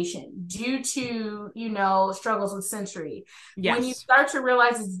dysregulation, due to, struggles with sensory. When you Yes. start to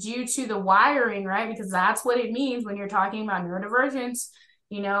realize it's due to the wiring, right? Because that's what it means when you're talking about neurodivergence,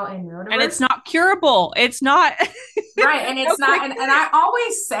 and And it's neurodiversity. not curable. It's not Right. And no it's not, quick and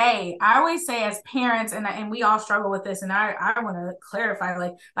fix. I always say as parents, and we all struggle with this, and I want to clarify,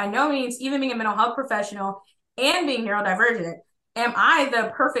 like, by no means, even being a mental health professional and being neurodivergent, am I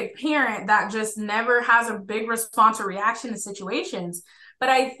the perfect parent that just never has a big response or reaction to situations. But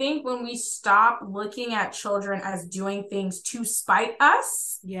I think when we stop looking at children as doing things to spite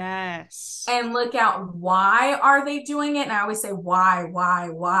us Yes. and look at why are they doing it, and I always say why,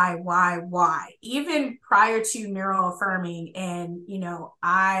 even prior to neuroaffirming. And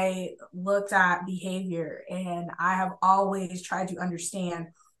I looked at behavior, and I have always tried to understand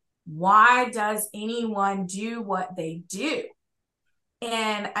why does anyone do what they do?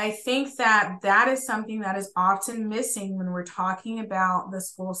 And I think that that is something that is often missing when we're talking about the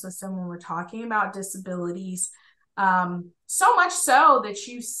school system, when we're talking about disabilities. So much so that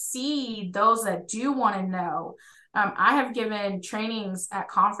you see those that do want to know. I have given trainings at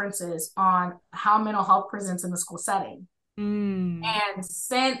conferences on how mental health presents in the school setting. Mm, And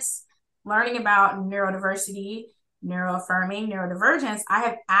since learning about neurodiversity, neuroaffirming, neurodivergence, I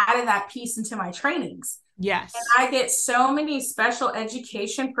have added that piece into my trainings. And yes. I get so many special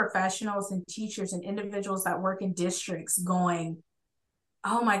education professionals and teachers and individuals that work in districts going,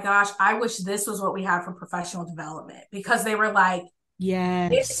 oh my gosh, I wish this was what we had for professional development, because they were like,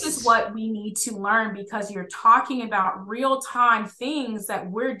 this is Yes. what we need to learn, because you're talking about real time things that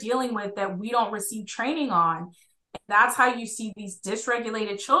we're dealing with that we don't receive training on. That's how you see these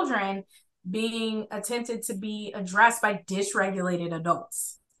dysregulated children being attempted to be addressed by dysregulated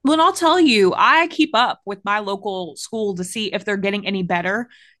adults. Well, and I'll tell you, I keep up with my local school to see if they're getting any better,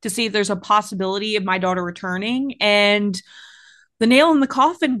 to see if there's a possibility of my daughter returning. And the nail in the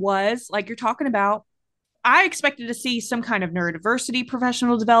coffin was, like you're talking about, I expected to see some kind of neurodiversity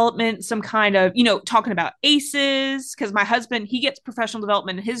professional development, some kind of, talking about ACEs, because my husband, he gets professional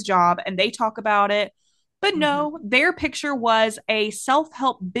development in his job and they talk about it. But Mm-hmm. no, their picture was a self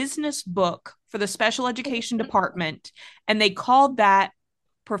help business book for the special education department. And they called that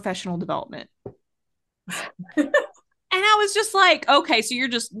professional development. And I was just like, okay, so you're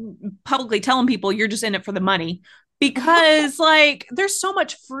just publicly telling people you're just in it for the money because like there's so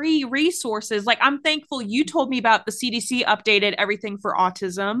much free resources. Like I'm thankful you told me about the CDC updated everything for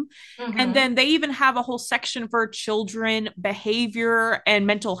autism. And Mm-hmm. then they even have a whole section for children behavior and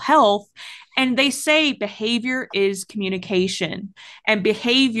mental health. And they say behavior is communication and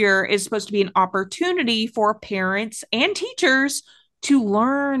behavior is supposed to be an opportunity for parents and teachers to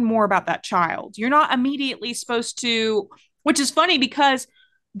learn more about that child. You're not immediately supposed to, which is funny because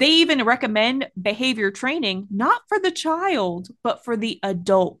they even recommend behavior training, not for the child, but for the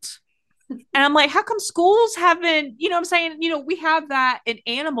adult. And I'm like, how come schools haven't, I'm saying, we have that in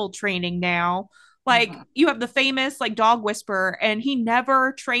animal training now. Like Mm-hmm. you have the famous like dog whisperer, and he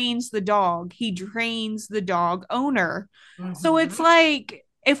never trains the dog. He trains the dog owner. So it's Mm-hmm. like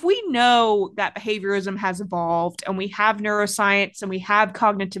if we know that behaviorism has evolved and we have neuroscience and we have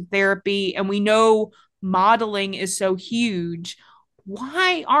cognitive therapy and we know modeling is so huge,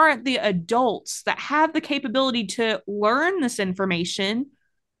 why aren't the adults that have the capability to learn this information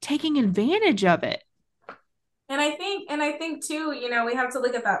taking advantage of it? And I think too, we have to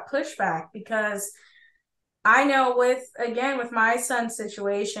look at that pushback, because I know with my son's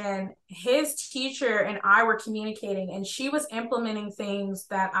situation, his teacher and I were communicating, and she was implementing things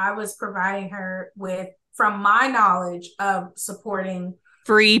that I was providing her with from my knowledge of supporting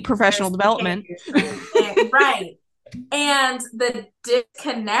Free professional this development. behavior training. And right. And the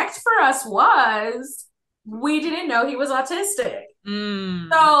disconnect for us was we didn't know he was autistic.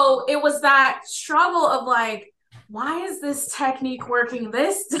 Mm, So it was that struggle of like, why is this technique working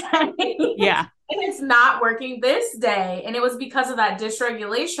this day? yeah, And it's not working this day. And it was because of that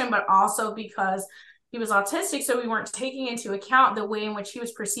dysregulation, but also because he was autistic. So we weren't taking into account the way in which he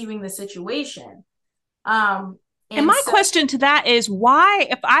was perceiving the situation. Um, and and my so, question to that is why,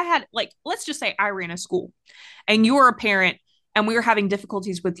 if I had, like, let's just say I ran a school and you were a parent and we were having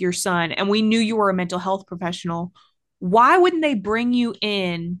difficulties with your son and we knew you were a mental health professional, why wouldn't they bring you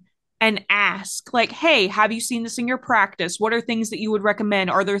in and ask, like, hey, have you seen this in your practice? What are things that you would recommend?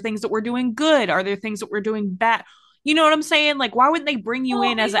 Are there things that we're doing good? Are there things that we're doing bad? You know what I'm saying? Like, why wouldn't they bring you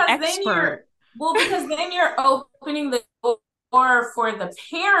well, in as an because then expert? you're opening the door for the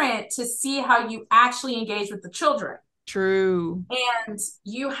parent to see how you actually engage with the children. True. And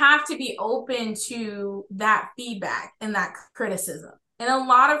you have to be open to that feedback and that criticism. And a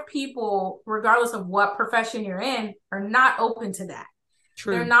lot of people, regardless of what profession you're in, are not open to that.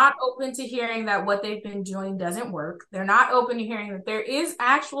 They're True. not open to hearing that what they've been doing doesn't work. They're not open to hearing that there is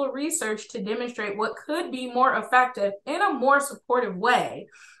actual research to demonstrate what could be more effective in a more supportive way.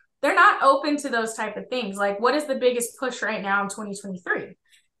 They're not open to those type of things. Like, what is the biggest push right now in 2023?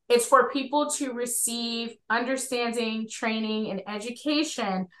 It's for people to receive understanding, training, and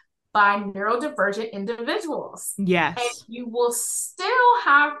education by neurodivergent individuals. And Yes. you will still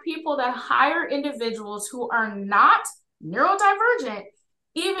have people that hire individuals who are not neurodivergent,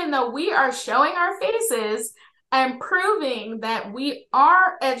 even though we are showing our faces and proving that we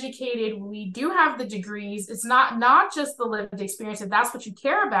are educated, we do have the degrees. It's not just the lived experience, if that's what you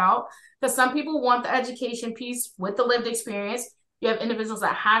care about, because some people want the education piece with the lived experience. You have individuals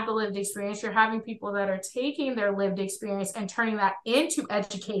that have the lived experience. You're having people that are taking their lived experience and turning that into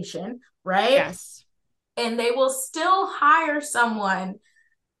education, right? Yes. And they will still hire someone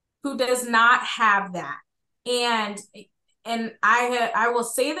who does not have that. And I will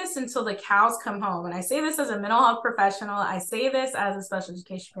say this until the cows come home. And I say this as a mental health professional. I say this as a special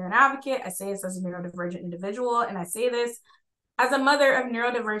education parent advocate. I say this as a neurodivergent individual. And I say this as a mother of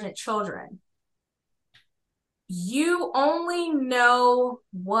neurodivergent children. You only know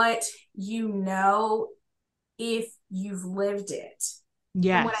what you know if you've lived it.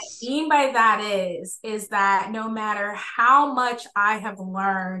 And what I Yes. mean by that is that no matter how much I have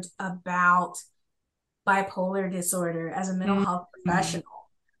learned about bipolar disorder as a mental health Mm-hmm. professional,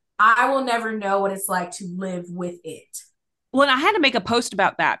 I will never know what it's like to live with it. Well, and I had to make a post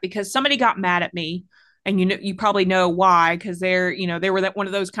about that because somebody got mad at me, and you probably know why because they were that one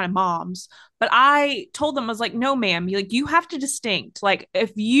of those kind of moms. But I told them I was like, no, ma'am, you have to distinct. Like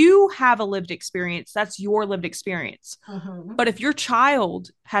if you have a lived experience, that's your lived experience. Mm-hmm. But if your child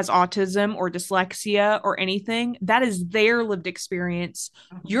has autism or dyslexia or anything, that is their lived experience.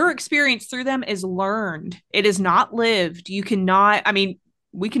 Your Mm-hmm. experience through them is learned. It is not lived. You cannot, I mean,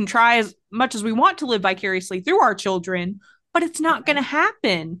 we can try as much as we want to live vicariously through our children, but it's not going to Right.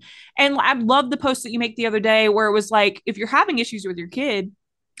 happen. And I love the post that you make the other day where it was like, if you're having issues with your kid,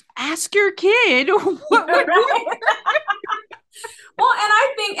 ask your kid what. Right. Well, and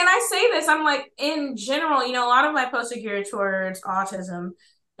I think, and I say this, I'm like, in general, a lot of my posts are geared towards autism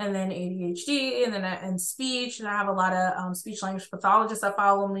and then ADHD and speech. And I have a lot of speech language pathologists that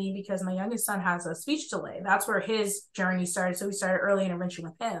follow me because my youngest son has a speech delay. That's where his journey started. So we started early intervention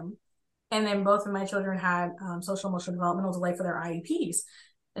with him. And then both of my children had social emotional developmental delay for their IEPs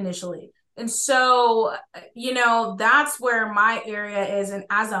initially. And so, that's where my area is. And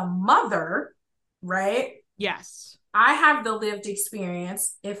as a mother, right? Yes. I have the lived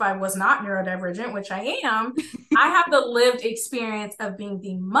experience. If I was not neurodivergent, which I am, I have the lived experience of being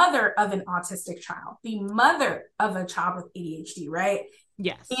the mother of an autistic child, the mother of a child with ADHD, right?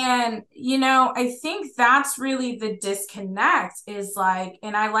 Yes. And, I think that's really the disconnect is like,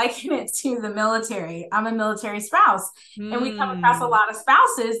 and I liken it to the military. I'm a military spouse, and we come across a Hmm. lot of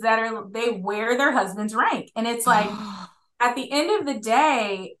spouses they wear their husband's rank. And it's like, at the end of the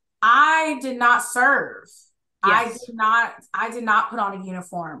day, I did not serve. Yes. I did not put on a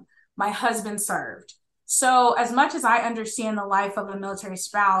uniform. My husband served. So as much as I understand the life of a military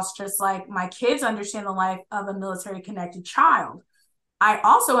spouse, just like my kids understand the life of a military connected child, I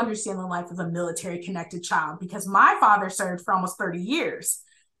also understand the life of a military connected child because my father served for almost 30 years.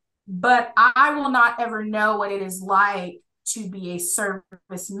 But I will not ever know what it is like to be a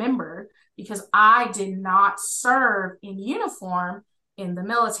service member because I did not serve in uniform in the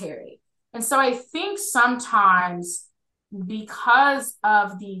military. And so I think sometimes because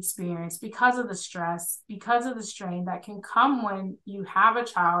of the experience, because of the stress, because of the strain that can come when you have a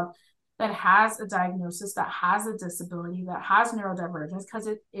child that has a diagnosis, that has a disability, that has neurodivergence, because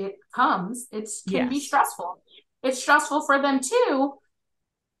it comes, it can be Yes. stressful. It's stressful for them too.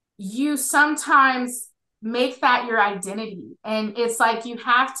 You sometimes make that your identity. And it's like you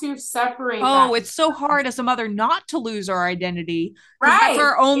have to separate Oh, that. it's so hard as a mother not to lose our identity because that's Right.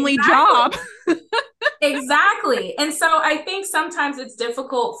 our only job. Exactly. Exactly. And so I think sometimes it's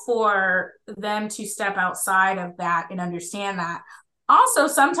difficult for them to step outside of that and understand that. Also,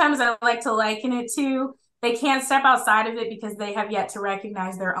 sometimes I like to liken it to they can't step outside of it because they have yet to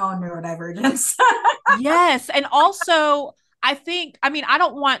recognize their own neurodivergence. Yes. And also, I think, I mean, I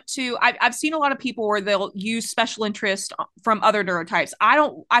don't want to, I've seen a lot of people where they'll use special interest from other neurotypes.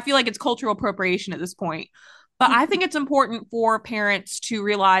 I feel like it's cultural appropriation at this point. But I think it's important for parents to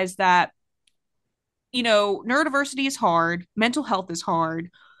realize that, neurodiversity is hard, mental health is hard,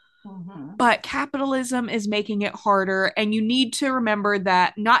 Mm-hmm. but capitalism is making it harder. And you need to remember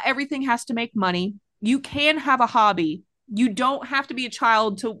that not everything has to make money. You can have a hobby. You don't have to be a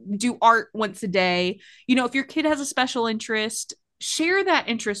child to do art once a day. If your kid has a special interest, share that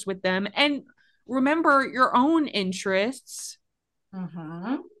interest with them and remember your own interests.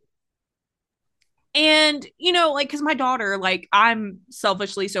 Mm-hmm. And, like, because my daughter, like, I'm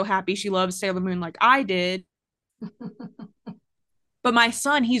selfishly so happy she loves Sailor Moon like I did. But my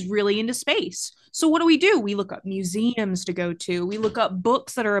son, he's really into space. So what do? We look up museums to go to. We look up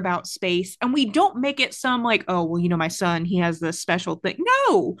books that are about space, and we don't make it some like, oh, well, my son, he has this special thing.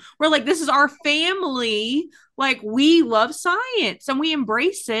 No, we're like, this is our family. Like, we love science and we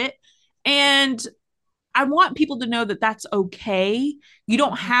embrace it. And I want people to know that that's okay. You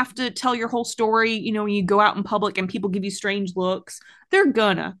don't have to tell your whole story, when you go out in public and people give you strange looks. They're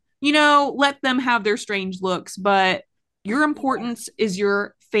gonna, let them have their strange looks, but Your Yeah. importance is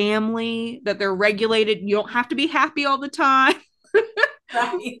your family, that they're regulated. You don't have to be happy all the time.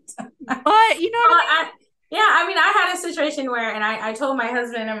 Right. But you know what Yeah, I mean, I had a situation where, and I told my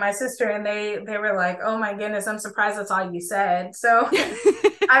husband and my sister, and they were like, "Oh my goodness, I'm surprised that's all you said." So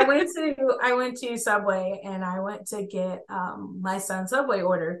I mean? I went to Subway and I went to get my son's Subway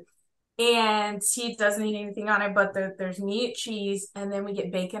order, and he doesn't eat anything on it, but there's meat, cheese, and then we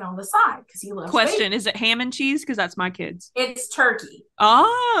get bacon on the side because he loves Question, bacon. is it ham and cheese? Because that's my kids. It's turkey.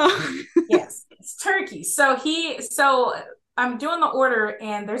 Oh. Yes, it's turkey. So I'm doing the order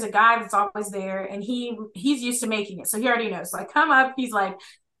and there's a guy that's always there and he's used to making it. So he already knows. So I come up, he's like,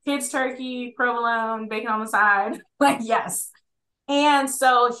 kids turkey, provolone, bacon on the side. Like, yes. And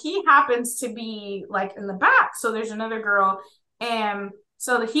so he happens to be like in the back. So there's another girl. And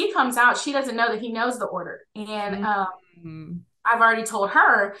so that he comes out, she doesn't know that he knows the order. And Mm. I've already told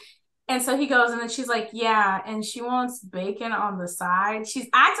her. And so he goes, and then she's like, yeah. And she wants bacon on the side. She's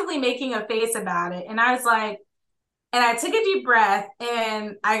actively making a face about it. And I was like, and I took a deep breath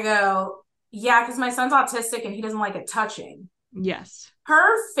and I go, yeah, because my son's autistic and he doesn't like it touching. Yes.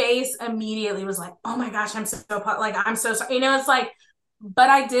 Her face immediately was like, oh my gosh, I'm so, like, I'm so sorry. It's like, but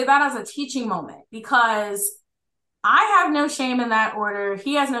I did that as a teaching moment because I have no shame in that order.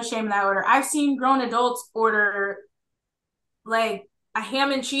 He has no shame in that order. I've seen grown adults order like a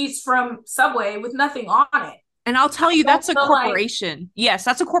ham and cheese from Subway with nothing on it. And I'll I tell you, don't that's a feel like, corporation. Yes,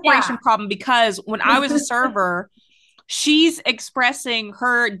 that's a corporation yeah. problem because when I was a server, she's expressing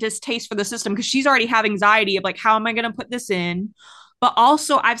her distaste for the system because she's already have anxiety of like, how am I going to put this in? But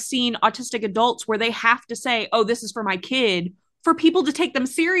also, I've seen autistic adults where they have to say, oh, this is for my kid for people to take them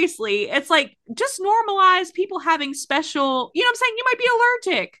seriously. It's like, just normalize people having special, you know what I'm saying? You might be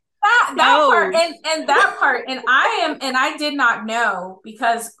allergic. That part No. and that part and I did not know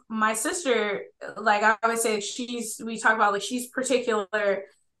because my sister, like I always say, we talk about like she's particular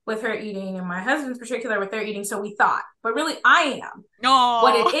with her eating and my husband's particular with their eating, so we thought, but really I am.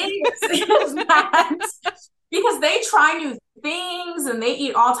 What it No. is that because they try new things and they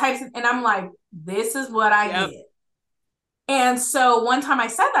eat all types of, and I'm like, this is what I Yep. get. And so one time I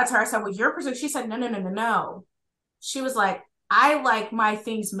said that to her, I said, well, your perspective, she said, no, no, no, no, no. She was like, I like my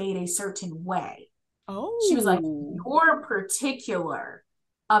things made a certain way. She was like, Oh. you're particular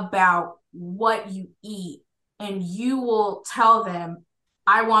about what you eat, and you will tell them,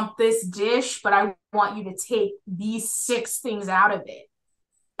 I want this dish, but I want you to take these 6 things out of it.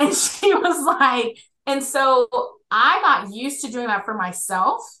 And she was like, and so I got used to doing that for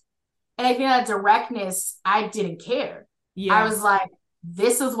myself. And I think that directness, I didn't care. I Yeah. was like,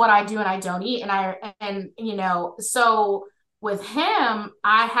 this is what I do and I don't eat. So with him,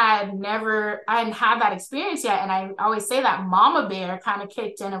 I hadn't had that experience yet. And I always say that mama bear kind of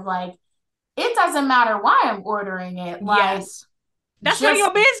kicked in of like, it doesn't matter why I'm ordering it. Like, Yes. That's none of just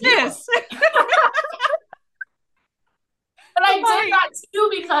your do it. business. But I did Like, that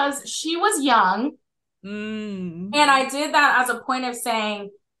too because she was young. mm. And I did that as a point of saying,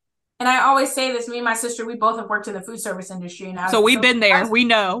 and I always say this, me and my sister, we both have worked in the food service industry. So we've been there. We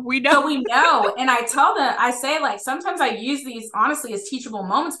know. We know. So we know. And I tell them, I say, like, sometimes I use these honestly as teachable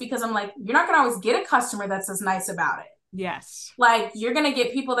moments because I'm like, you're not going to always get a customer that's as nice about it. Yes. Like, you're going to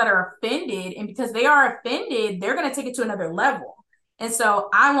get people that are offended. And because they are offended, they're going to take it to another level. And so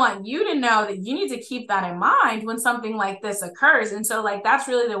I want you to know that you need to keep that in mind when something like this occurs. And so, like, that's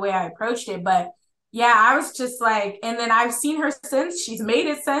really the way I approached it. But yeah, I was just like, and then I've seen her since. She's made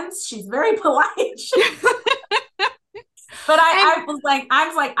it since. She's very polite. But I was like,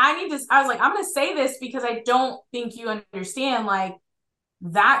 I'm gonna say this because I don't think you understand. Like,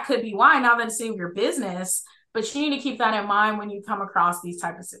 that could be why. Now that it's in your business, but you need to keep that in mind when you come across these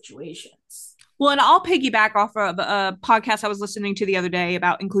type of situations. Well, and I'll piggyback off of a podcast I was listening to the other day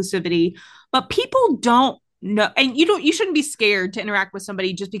about inclusivity, but people don't know, and you shouldn't be scared to interact with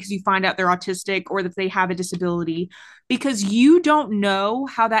somebody just because you find out they're autistic or that they have a disability, because you don't know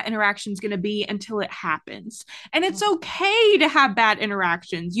how that interaction is going to be until it happens. And it's okay to have bad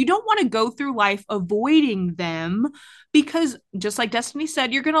interactions. You don't want to go through life avoiding them because, just like Destiny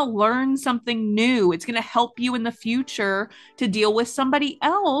said, you're going to learn something new. It's going to help you in the future to deal with somebody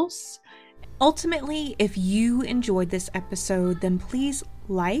else. Ultimately, if you enjoyed this episode, then please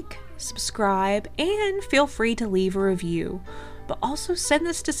like, subscribe, and feel free to leave a review. But also send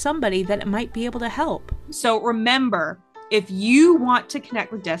this to somebody that it might be able to help. So remember, if you want to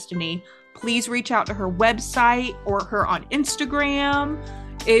connect with Destiny, please reach out to her website or her on Instagram.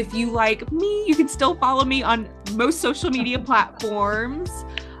 If you like me, you can still follow me on most social media platforms.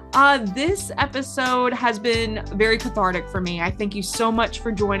 This episode has been very cathartic for me. I thank you so much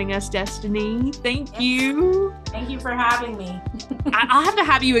for joining us, Destiny. Thank you. Thank you for having me. I'll have to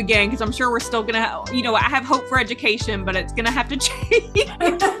have you again because I'm sure we're still going to, I have hope for education, but it's going to have to change.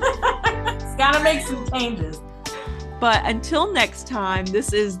 It's got to make some changes. But until next time,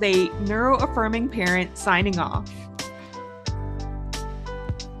 this is the Neuro-Affirming Parent signing off.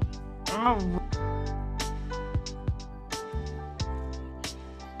 Oh.